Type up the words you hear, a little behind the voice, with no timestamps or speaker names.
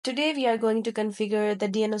Today we are going to configure the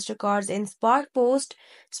DNS records in Sparkpost.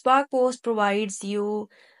 Sparkpost provides you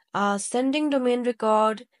a sending domain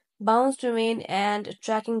record, bounce domain, and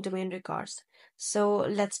tracking domain records. So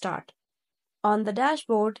let's start. On the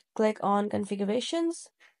dashboard, click on Configurations.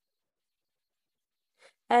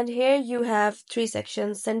 And here you have three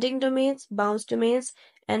sections: sending domains, bounce domains,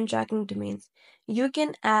 and tracking domains. You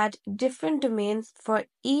can add different domains for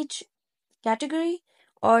each category,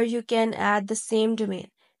 or you can add the same domain.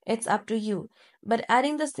 It's up to you. But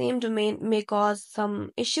adding the same domain may cause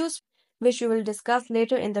some issues, which we will discuss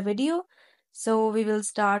later in the video. So we will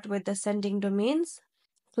start with the sending domains.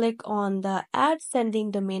 Click on the Add Sending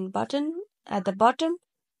Domain button at the bottom.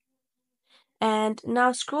 And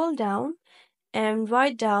now scroll down and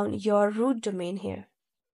write down your root domain here.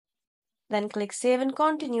 Then click Save and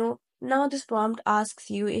Continue. Now this prompt asks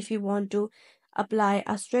you if you want to apply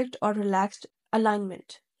a strict or relaxed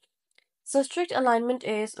alignment. So strict alignment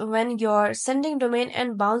is when your sending domain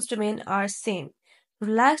and bounce domain are same.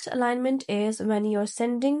 Relaxed alignment is when your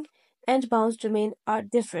sending and bounce domain are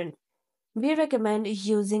different. We recommend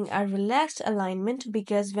using a relaxed alignment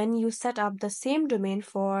because when you set up the same domain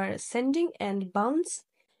for sending and bounce,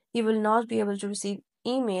 you will not be able to receive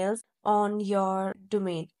emails on your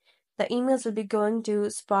domain. The emails will be going to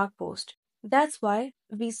Sparkpost. That's why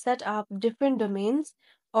we set up different domains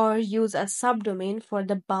or use a subdomain for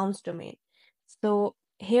the bounce domain. So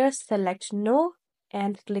here select no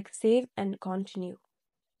and click save and continue.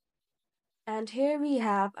 And here we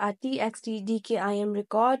have a txt DKIM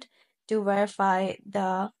record to verify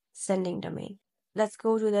the sending domain. Let's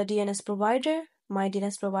go to the DNS provider. My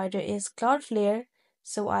DNS provider is Cloudflare.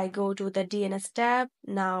 So I go to the DNS tab.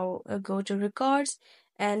 Now go to records.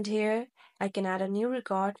 And here I can add a new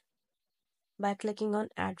record by clicking on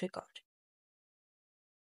add record.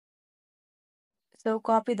 So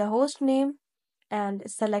copy the host name and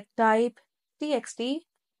select type txt.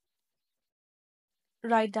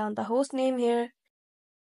 Write down the host name here.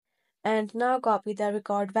 And now copy the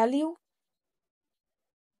record value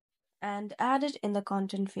and add it in the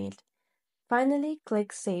content field. Finally,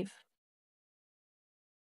 click Save.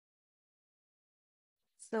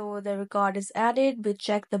 So the record is added. We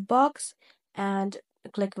check the box and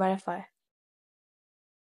click Verify.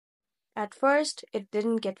 At first, it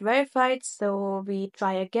didn't get verified, so we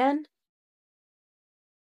try again.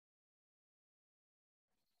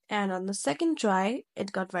 And on the second try,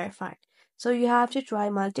 it got verified. So you have to try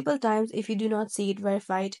multiple times if you do not see it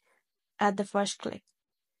verified at the first click.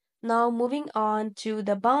 Now moving on to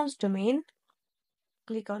the bounce domain.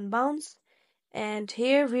 Click on Bounce. And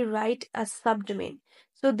here we write a subdomain.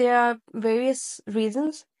 So there are various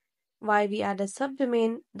reasons why we add a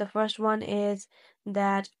subdomain. The first one is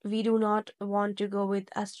that we do not want to go with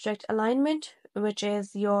a strict alignment, which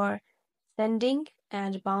is your sending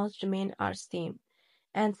and bounce domain are same.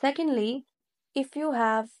 And secondly, if you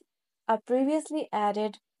have a previously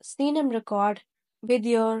added CNAME record with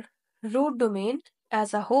your root domain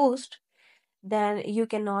as a host, then you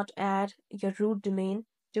cannot add your root domain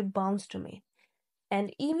to bounce domain.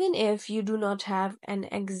 And even if you do not have an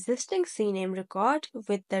existing CNAME record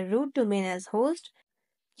with the root domain as host,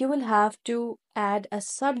 you will have to add a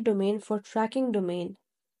subdomain for tracking domain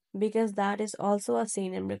because that is also a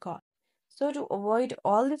CNAME record. So to avoid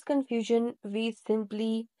all this confusion, we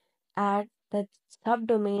simply add the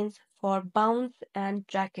subdomains for bounce and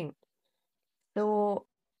tracking. So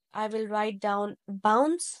I will write down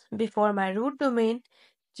bounce before my root domain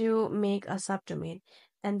to make a subdomain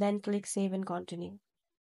and then click save and continue.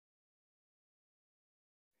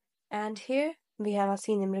 And here we have a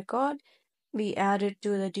CNAME record. We add it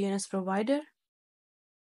to the DNS provider.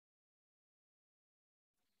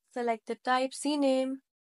 Select the type CNAME.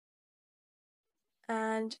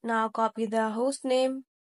 And now copy the host name.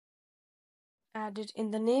 Add it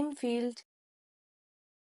in the name field.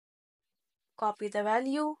 Copy the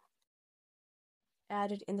value.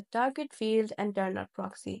 Add it in the target field and turn on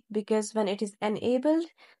proxy. Because when it is enabled,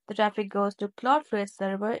 the traffic goes to Cloudflare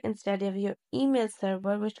server instead of your email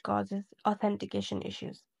server, which causes authentication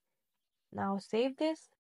issues. Now save this.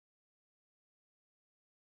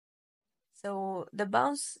 So the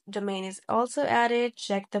bounce domain is also added.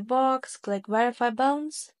 Check the box, click verify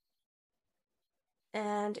bounce.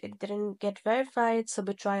 And it didn't get verified, so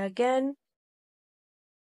we try again.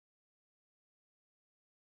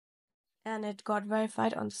 And it got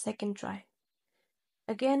verified on the second try.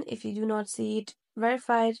 Again, if you do not see it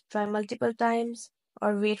verified, try multiple times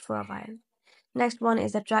or wait for a while. Next one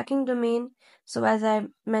is the tracking domain. So as I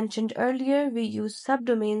mentioned earlier, we use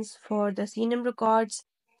subdomains for the CNAME records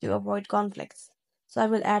to avoid conflicts. So I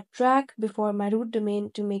will add track before my root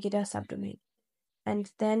domain to make it a subdomain.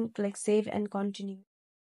 and then click Save and Continue.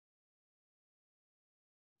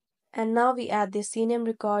 And now we add the CNAME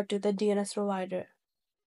record to the DNS provider.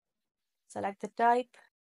 Select the type,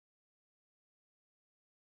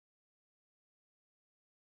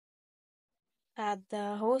 add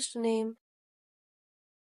the host name,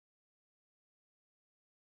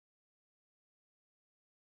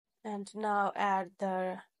 and now add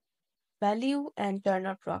the value and turn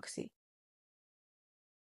on proxy.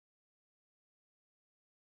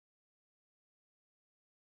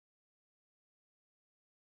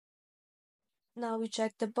 Now we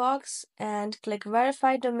check the box and click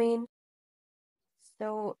Verify Domain.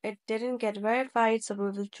 So it didn't get verified, so we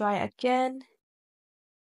will try again.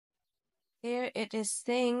 Here it is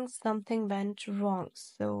saying something went wrong.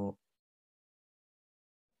 So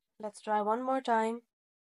let's try one more time.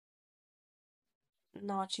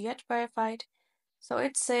 Not yet verified. So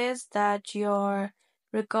it says that your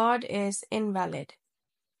record is invalid.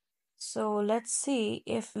 So let's see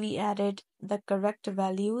if we added the correct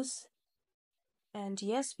values. And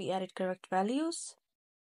yes, we added correct values.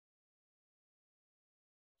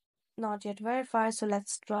 Not yet verified, so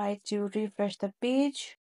let's try to refresh the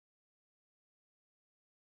page.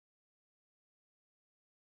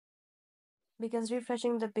 Because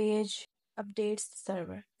refreshing the page updates the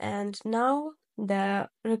server. And now the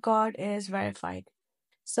record is verified.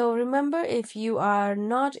 So remember, if you are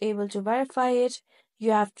not able to verify it,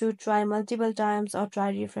 you have to try multiple times or try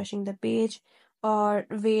refreshing the page or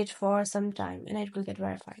wait for some time and it will get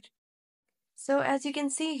verified. So as you can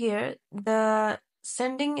see here, the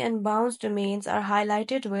sending and bounce domains are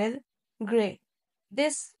highlighted with gray.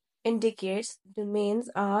 This indicates domains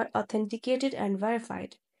are authenticated and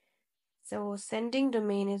verified. So sending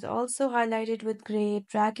domain is also highlighted with gray,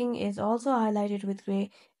 tracking is also highlighted with gray.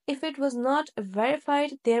 If it was not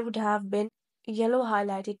verified, there would have been yellow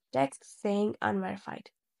highlighted text saying unverified.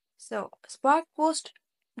 So Sparkpost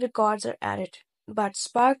records are added, but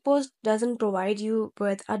Sparkpost doesn't provide you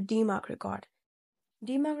with a DMARC record.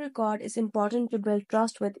 DMARC record is important to build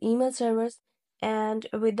trust with email servers, and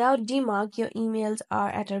without DMARC, your emails are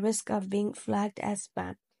at a risk of being flagged as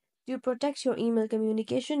spam. To protect your email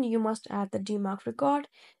communication, you must add the DMARC record,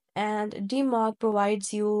 and DMARC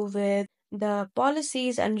provides you with the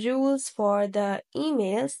policies and rules for the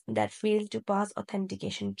emails that fail to pass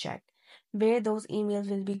authentication check, where those emails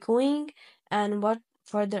will be going, and what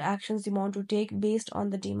further actions you want to take based on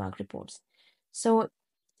the DMARC reports. So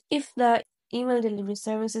if the email delivery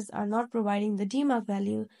services are not providing the DMARC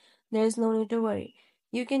value, there is no need to worry.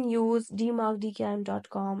 You can use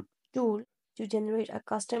dmarkdkm.com tool to generate a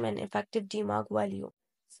custom and effective DMARC value.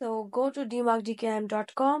 So go to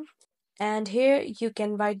dmarkdkm.com and here you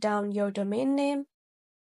can write down your domain name,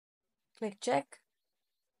 click check,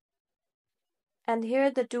 and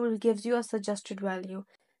here the tool gives you a suggested value.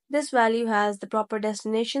 This value has the proper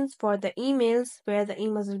destinations for the emails where the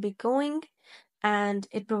emails will be going, and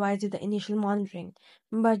it provides you the initial monitoring.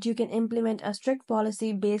 But you can implement a strict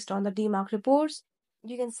policy based on the DMARC reports.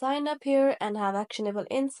 You can sign up here and have actionable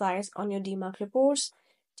insights on your DMARC reports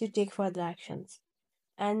to take further actions.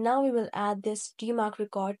 And now we will add this DMARC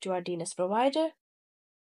record to our DNS provider.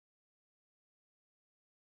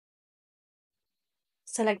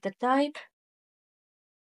 Select the type,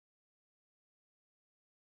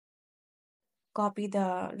 copy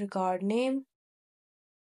the record name,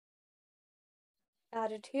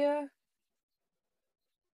 add it here,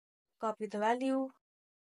 copy the value,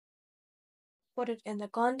 put it in the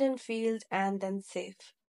content field, and then save.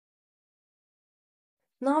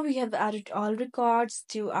 Now we have added all records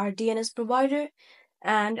to our DNS provider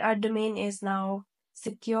and our domain is now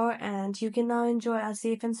secure and you can now enjoy a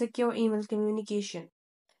safe and secure email communication.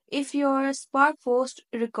 If your Sparkpost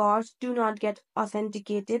records do not get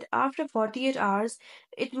authenticated after 48 hours,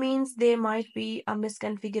 it means there might be a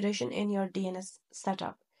misconfiguration in your DNS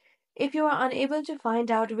setup. If you are unable to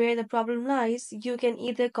find out where the problem lies, you can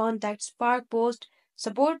either contact Sparkpost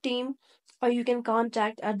support team or you can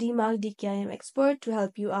contact a DMARC DKIM expert to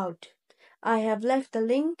help you out. I have left the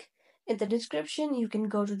link in the description. You can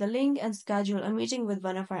go to the link and schedule a meeting with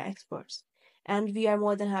one of our experts. And we are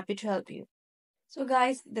more than happy to help you. So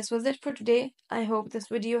guys, this was it for today. I hope this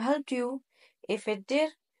video helped you. If it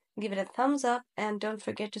did, give it a thumbs up and don't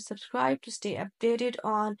forget to subscribe to stay updated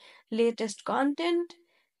on latest content.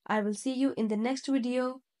 I will see you in the next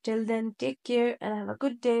video. Till then, take care and have a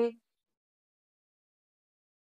good day.